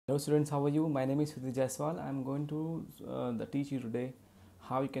Hello students, how are you? My name is Sudhir Jaiswal. I am going to teach you today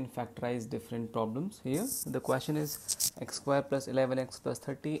how you can factorize different problems. Here the question is x square plus 11x plus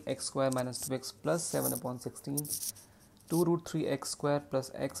 30, x square minus 2x plus 7 upon 16, 2 root 3x square plus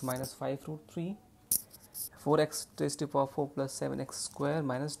x minus 5 root 3, 4x raised to the power 4 plus 7x square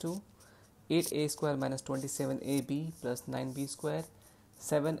minus 2, 8a square minus 27ab plus 9b square,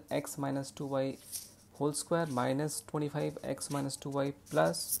 7x minus 2y whole square minus 25x minus 2y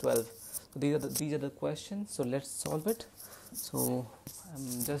plus 12. So these are the questions. So let's solve it. So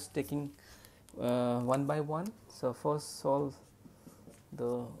I'm just taking one by one. So first solve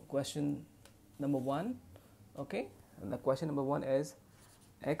the question number 1. Okay, and the question number 1 is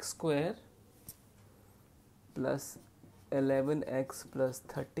x square plus 11x plus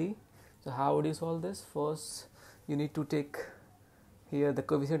 30. So how would you solve this? First you need to take here the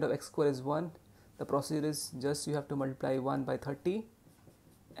coefficient of x square is 1. The procedure is just you have to multiply 1 by 30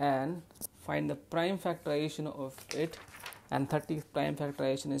 and find the prime factorization of it, and 30 prime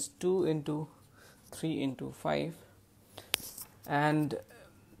factorization is 2 into 3 into 5, and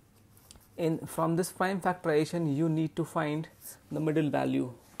from this prime factorization you need to find the middle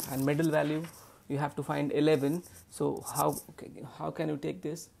value, and middle value you have to find 11. So how can you take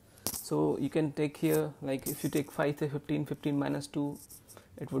this? So you can take here, like if you take 5 say 15 minus 2,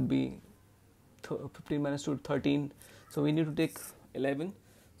 it would be 15 minus 2 13. So we need to take 11.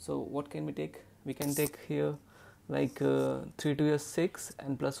 So what can we take? We can take here like 3 to the 6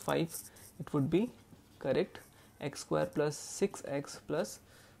 and plus 5, it would be correct. X square plus 6x plus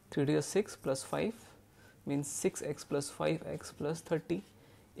 3 to the 6 plus 5 means 6x plus 5x plus 30.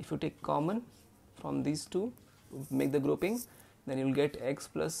 If you take common from these two, make the grouping, then you'll get x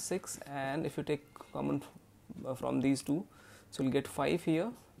plus 6, and if you take common from these two, so you'll get 5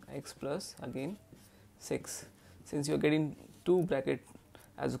 here, x plus again 6. Since you're getting 2 bracket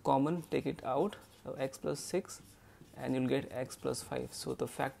as a common, take it out, so x plus 6 and you'll get x plus 5. So the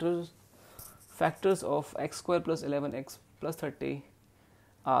factors of x square plus 11x plus 30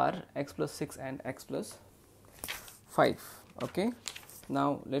 are x plus 6 and x plus 5. Okay,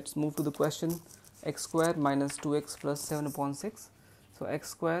 now let's move to the question x square minus 2x plus 7 upon 6. So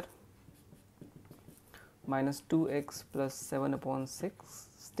x square minus 2x plus 7 upon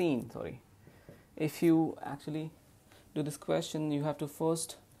 16. If you actually do this question, you have to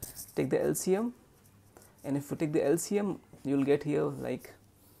first take the LCM, and if you take the LCM, you'll get here like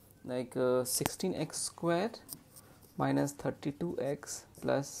 16x squared minus 32x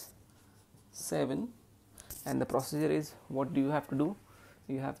plus 7, and the procedure is, what do you have to do?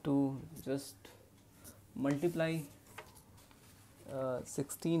 You have to just multiply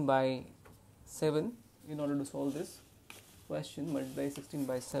 16 by 7 in order to solve this question. Multiply 16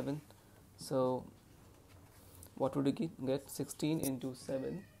 by 7. So what would you get? 16 into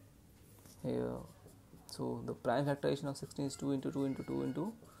 7 here. So the prime factorization of 16 is 2 into 2 into 2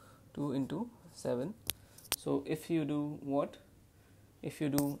 into 2 into 7. So if you do what? If you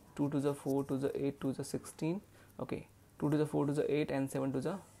do 2 to the 4 to the 8 to the 16, okay, 2 to the 4 to the 8 and 7 to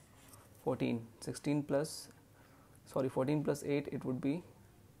the 14. 14 plus 8, it would be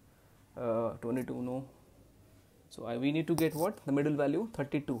 22. No. So we need to get what? The middle value,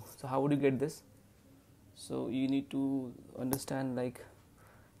 32. So how would you get this? So you need to understand, like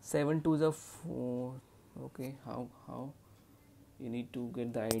 7 to the 4. Okay, how you need to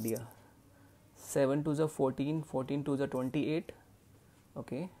get the idea. 7 to the 14, 14 to the 28.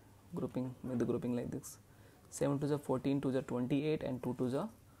 Okay, grouping, make the grouping like this. 7 to the 14 to the 28 and 2 to the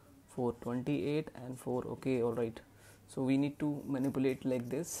 4, 28 and 4. Okay, all right. So we need to manipulate like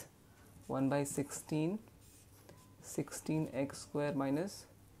this. 1 by 16, 16x square minus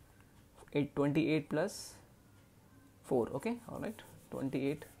 28 plus 4. Okay, all right.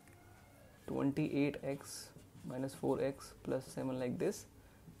 28x minus 4x plus 7, like this.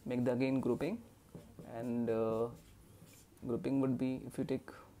 Make the again grouping, and grouping would be, if you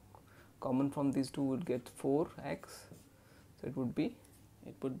take common from these two, would get 4x. So it would be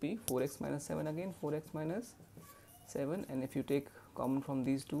 4x minus 7 again, 4x minus 7, and if you take common from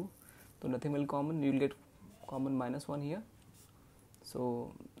these two, so nothing will common, you will get common minus 1 here.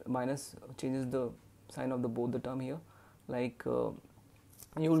 So minus changes the sign of both the term here, like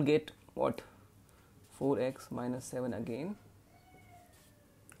you will get what? 4x minus 7 again.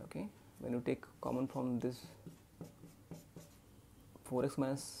 Okay, when you take common from this 4x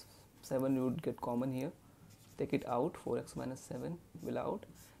minus 7, you would get common here, take it out, 4x minus 7 will out,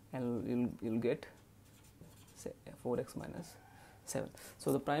 and you'll get 4x minus 7.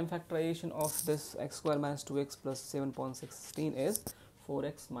 So the prime factorization of this x square minus 2x plus 7.16 is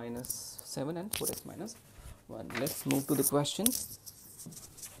 4x minus 7 and 4x minus 1. Let's move to the question.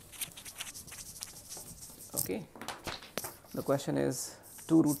 Okay, the question is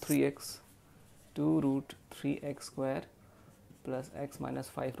 2 root 3x square plus x minus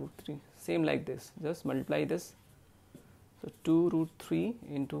 5 root 3. Same like this, just multiply this. So 2 root 3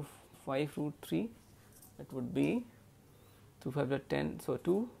 into 5 root 3, that would be 2 5 are 10. So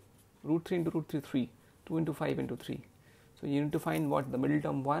 2 root 3 into root 3, 3. 2 into 5 into 3. So you need to find what the middle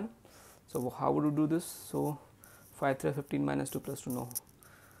term 1. So how would you do this? So 5 3 15 minus 2 plus 2, no.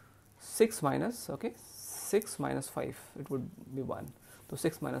 6 minus, okay, 6 minus 5, it would be 1. So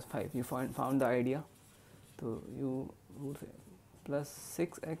 6 minus 5, you found the idea. So you would say plus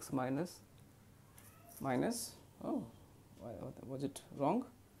 6x minus, oh, was it wrong?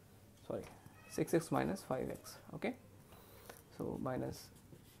 Sorry, 6x minus 5x, okay. So minus,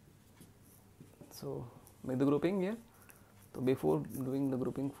 so make the grouping here. So before doing the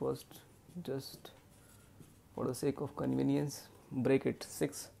grouping, first just for the sake of convenience break it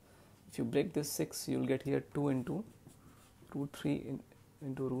 6. If you break this 6, you will get here 2 into root 3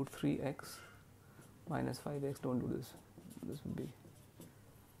 into root 3x minus 5x. Don't do this, this will be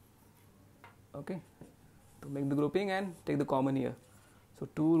okay. To make the grouping and take the common here, so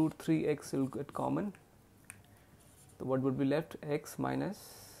 2 root 3x will get common. So what would be left? X minus,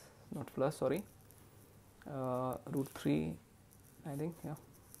 not plus, sorry, root 3, I think,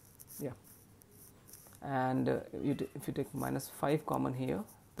 yeah. And if you take minus 5 common here,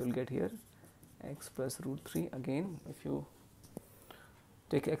 you will get here x plus root 3. Again, if you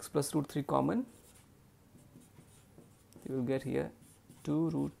take x plus root 3 common, you will get here 2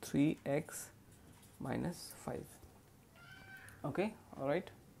 root 3x minus 5. Okay,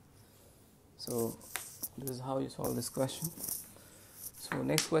 alright. So this is how you solve this question. So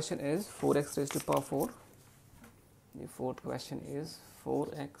next question is 4x raised to the power 4. The fourth question is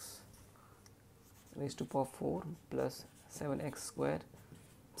 4x raised to the power 4 plus 7x square.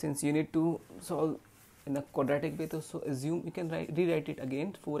 Since you need to solve in a quadratic way, so assume you can rewrite it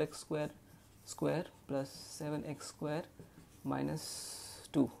again, 4x square plus 7x square minus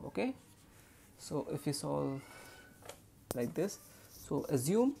 2. Okay, so if you solve like this, so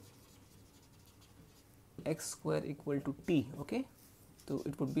assume x square equal to t. Okay, so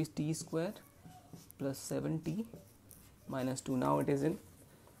it would be t square plus 7t minus 2. Now it is in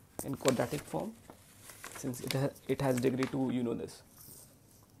quadratic form, since it has degree 2, you know this.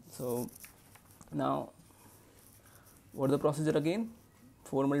 So now what is the procedure again?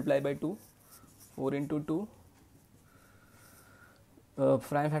 4 multiplied by 2, 4 into 2,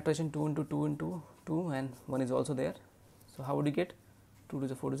 prime factorization 2 into 2 into 2, and 1 is also there. So how would you get 2 to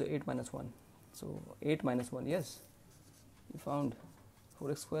the 4 to the 8 minus 1? So 8 minus 1, yes, you found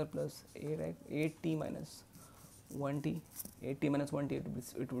 4x square plus 8, right? 8t minus 1t, 8t minus 1t,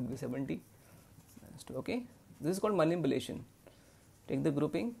 it would be 7t minus 2. Okay, this is called manipulation. Take the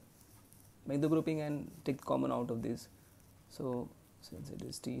grouping, make the grouping and take common out of this. So since it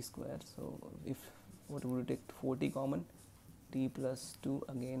is t square, so if what would you take? 4t common, t plus 2,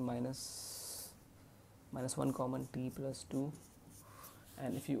 again minus 1 common, t plus 2,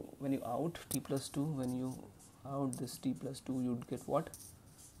 and if you when you out t plus 2, when you out this t plus 2, you would get what?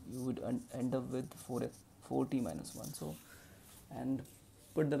 You would end up with 4t minus 1. So and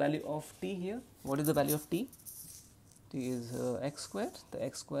put the value of t here. What is the value of t? T is x square, the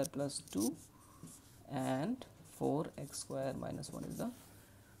x square plus 2, and 4x square minus 1 is the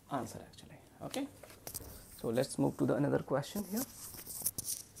answer actually. Okay, so let's move to the another question here.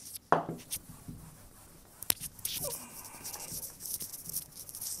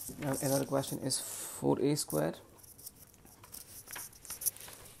 Now another question is 4a square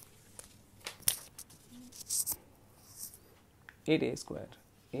eight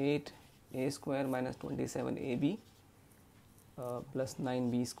a square minus 27ab plus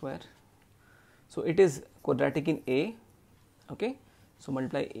 9b square. So it is quadratic in A. Okay, so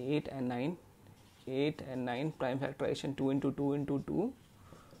multiply 8 and 9, prime factorization 2 into 2 into 2,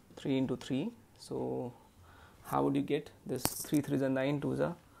 3 into 3. So how would you get this? 3 3 is a 9, 2 is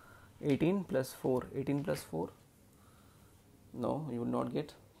a 18 plus 4, 18 plus 4, no, you would not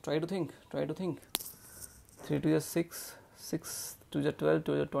get. Try to think, 3 2 is 6, 6 2 is 12,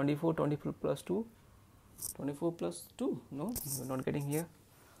 2 is 24, 24 plus 2, 24 plus 2, no, you are not getting here.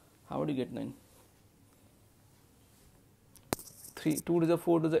 How would you get 9? 3 2 to the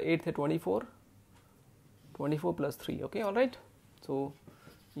 4 to the 8, 24, 24 plus 3. Okay, all right. So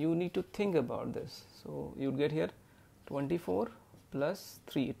you need to think about this. So you would get here 24 plus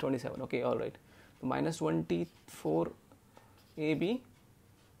 3, 27. Okay, all right. So minus 24 AB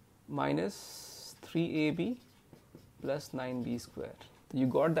minus 3AB plus 9B square. So you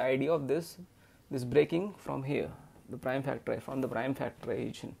got the idea of this breaking from here, the prime factor, from the prime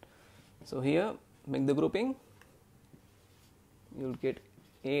factorization. So here make the grouping. You'll get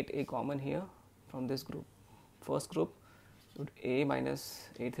 8a common here from this group. First group, a minus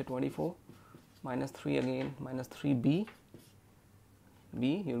 8 to 24, minus 3 again, minus 3b,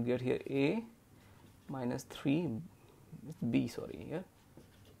 b, you'll get here a minus 3b, sorry, here,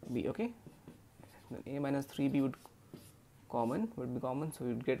 b, okay. Then a minus 3b would be common, so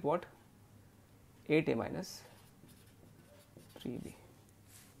you'd get what? 8a minus 3b.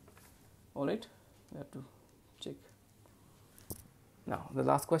 Alright, we have to check. Now the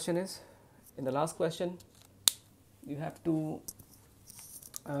last question is, in the last question you have to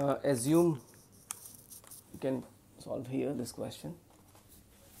assume, you can solve here this question,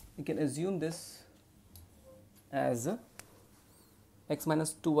 you can assume this as x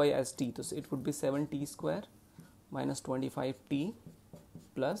minus 2y as t, so it would be 7t square minus 25t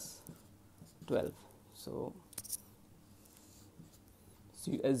plus 12. So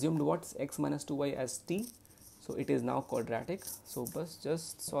you assumed what? X minus 2y as t, so it is now quadratic. So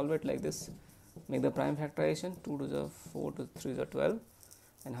just solve it like this, make the prime factorization, 2 to the 4 to 3 to the 12,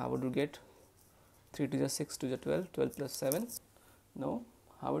 and how would you get? 3 to the 6 to the 12, 12 plus 7, no,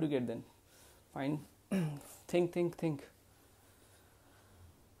 how would you get then? Fine, think.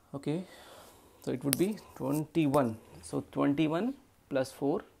 Okay, so it would be 21, so 21 plus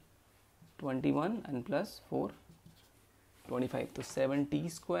 4, 21 and plus 4, 25, so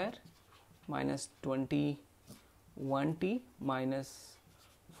 7t square minus 21t minus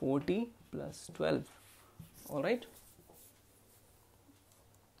 4t plus 12. All right,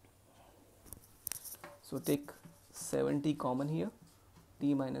 so take 7t common here,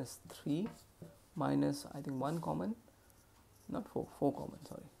 t minus 3 minus, I think 1 common, not 4 common,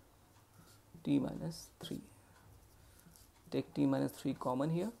 sorry, t minus 3, take t minus 3 common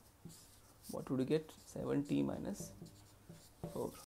here, what would you get? 7t minus 4.